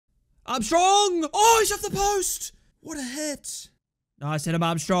Armstrong! Oh, he's off the post! What a hit. Nice, Adam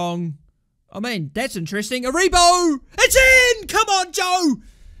Armstrong. I mean, that's interesting. Aribo! It's in! Come on, Joe!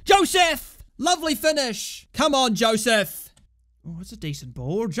 Joseph! Lovely finish. Come on, Joseph. Oh, it's a decent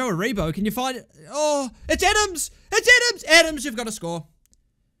ball. Joe Aribo, can you find it? Oh, it's Adams! It's Adams! Adams, you've got to score.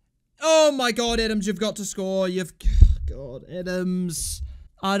 Oh my God, Adams, you've got to score. God, Adams.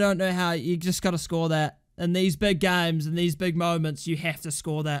 I don't know how. You just got to score that. In these big games, in these big moments, you have to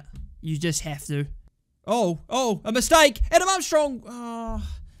score that. You just have to. Oh, a mistake. Adam Armstrong. Oh,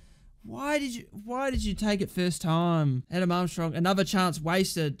 why did you take it first time? Adam Armstrong, another chance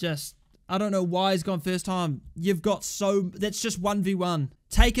wasted. Just, I don't know why he's gone first time. You've got that's just 1v1.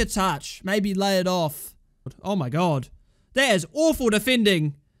 Take a touch. Maybe lay it off. Oh my God. That is awful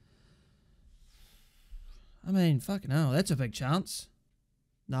defending. I mean, fucking hell, that's a big chance.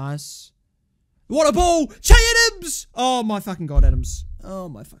 Nice. What a ball! Che Adams! Oh my fucking God, Adams. Oh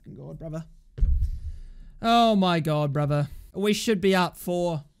my fucking God, brother. Oh my God, brother. We should be up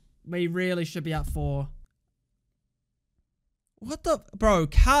 4. We really should be up 4. What the... Bro,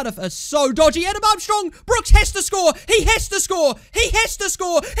 Cardiff is so dodgy. Adam Armstrong! Brooks has to score! He has to score! He has to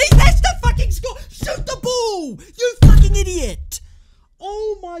score! He has to fucking score! Shoot the ball! You fucking idiot!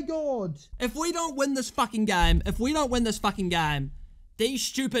 Oh my God. If we don't win this fucking game, these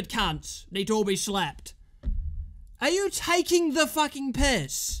stupid cunts need to all be slapped. Are you taking the fucking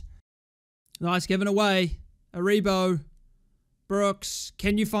piss? Nice, given away. Aribo. Brooks.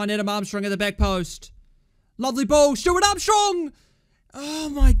 Can you find Adam Armstrong at the back post? Lovely ball. Stuart Armstrong! Oh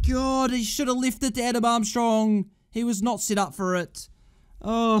my God, he should have left it to Adam Armstrong. He was not set up for it.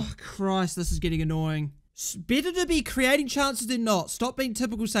 Oh, Christ, this is getting annoying. Better to be creating chances than not. Stop being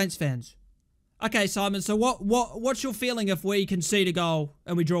typical Saints fans. Okay, Simon, so what's your feeling if we concede a goal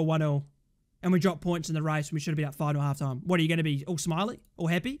and we draw 1-0 and we drop points in the race and we should have been up 5-0 at halftime? What, are you going to be all smiley? All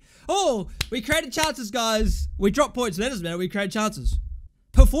happy? Oh, we created chances, guys. We dropped points. That doesn't matter. We created chances.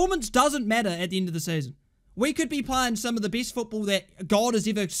 Performance doesn't matter at the end of the season. We could be playing some of the best football that God has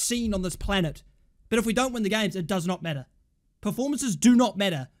ever seen on this planet. But if we don't win the games, it does not matter. Performances do not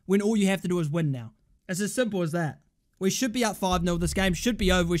matter when all you have to do is win now. It's as simple as that. We should be up 5-0. This game should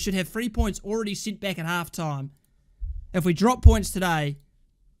be over. We should have 3 points already sent back at halftime. If we drop points today,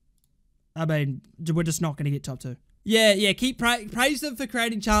 I mean, we're just not going to get top 2. Yeah, keep praise them for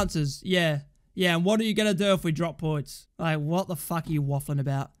creating chances. Yeah, and what are you going to do if we drop points? Like, what the fuck are you waffling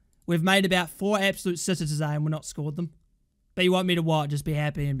about? We've made about 4 absolute sitters today and we're not scored them. But you want me to what? Just be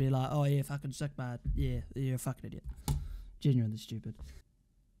happy and be like, oh yeah, fucking sick, man. Yeah, you're a fucking idiot. Genuinely stupid.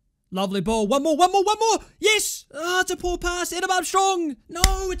 Lovely ball. One more. Yes! Oh, it's a poor pass. Adam Armstrong.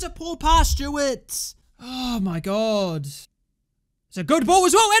 No, it's a poor pass, Stuart. Oh, my God. It's a good ball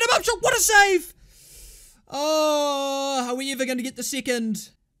as well. Adam Armstrong. What a save. Oh, are we ever going to get the second?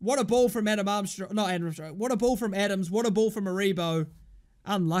 What a ball from Adam Armstrong. Not Adam Armstrong. What a ball from Adams. What a ball from Aribo.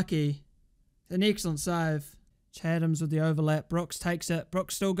 Unlucky. An excellent save. Adams with the overlap. Brooks takes it.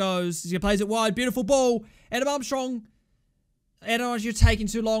 Brooks still goes. He plays it wide. Beautiful ball. Adam Armstrong. Adam, you're taking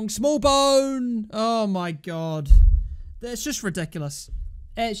too long. Small bone. Oh my God. That's just ridiculous.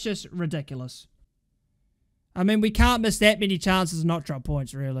 It's just ridiculous. I mean, we can't miss that many chances and not drop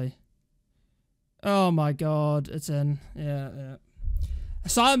points, really. Oh my God. It's in. Yeah.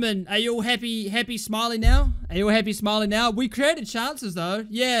 Simon, are you all happy smiling now? Are you all happy smiling now? We created chances though.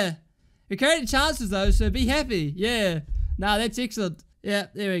 Yeah. We created chances though, so be happy. Yeah. Nah, that's excellent. Yeah,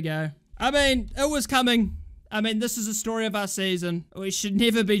 there we go. I mean, it was coming. I mean, this is the story of our season. We should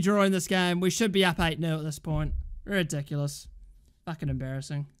never be drawing this game. We should be up 8-0 at this point. Ridiculous. Fucking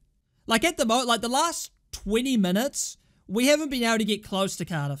embarrassing. Like at the moment, like the last 20 minutes, we haven't been able to get close to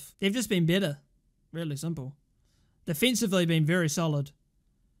Cardiff. They've just been better. Really simple. Defensively been very solid.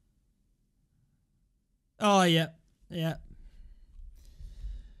 Oh, yeah. Yep,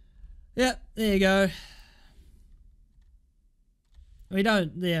 there you go.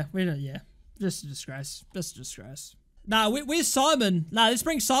 Just a disgrace. Nah, where's Simon? Nah, let's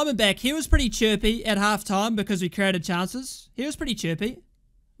bring Simon back. He was pretty chirpy at halftime because we created chances. He was pretty chirpy.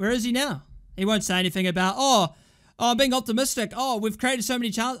 Where is he now? He won't say anything about, oh, I'm being optimistic. Oh, we've created so many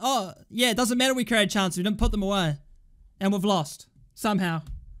chances. Oh, yeah, it doesn't matter we created chances. We didn't put them away. And we've lost. Somehow.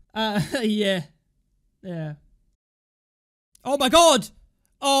 Yeah. Oh my God!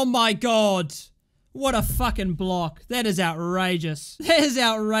 Oh my God! What a fucking block. That is outrageous. That is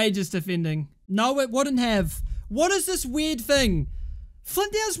outrageous defending. No, it wouldn't have. What is this weird thing?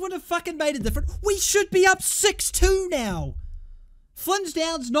 Flintdowns would have fucking made a difference. We should be up 6-2 now.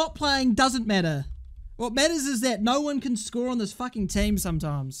 Flintdowns not playing doesn't matter. What matters is that no one can score on this fucking team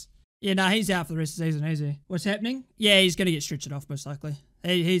sometimes. Yeah, no, he's out for the rest of the season, is he? What's happening? Yeah, he's going to get stretched off most likely.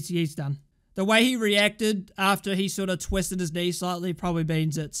 He's done. The way he reacted after he sort of twisted his knee slightly probably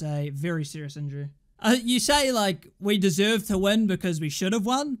means it's a very serious injury. You say, like, we deserve to win because we should have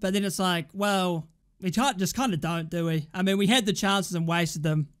won, but then it's like, well, we just kind of don't, do we? I mean, we had the chances and wasted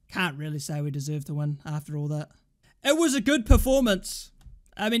them. Can't really say we deserve to win after all that. It was a good performance.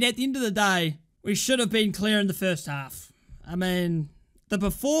 I mean, at the end of the day, we should have been clear in the first half. I mean, the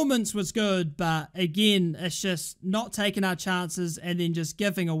performance was good, but again, it's just not taking our chances and then just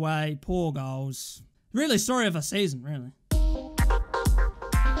giving away poor goals. Really story of a season, really.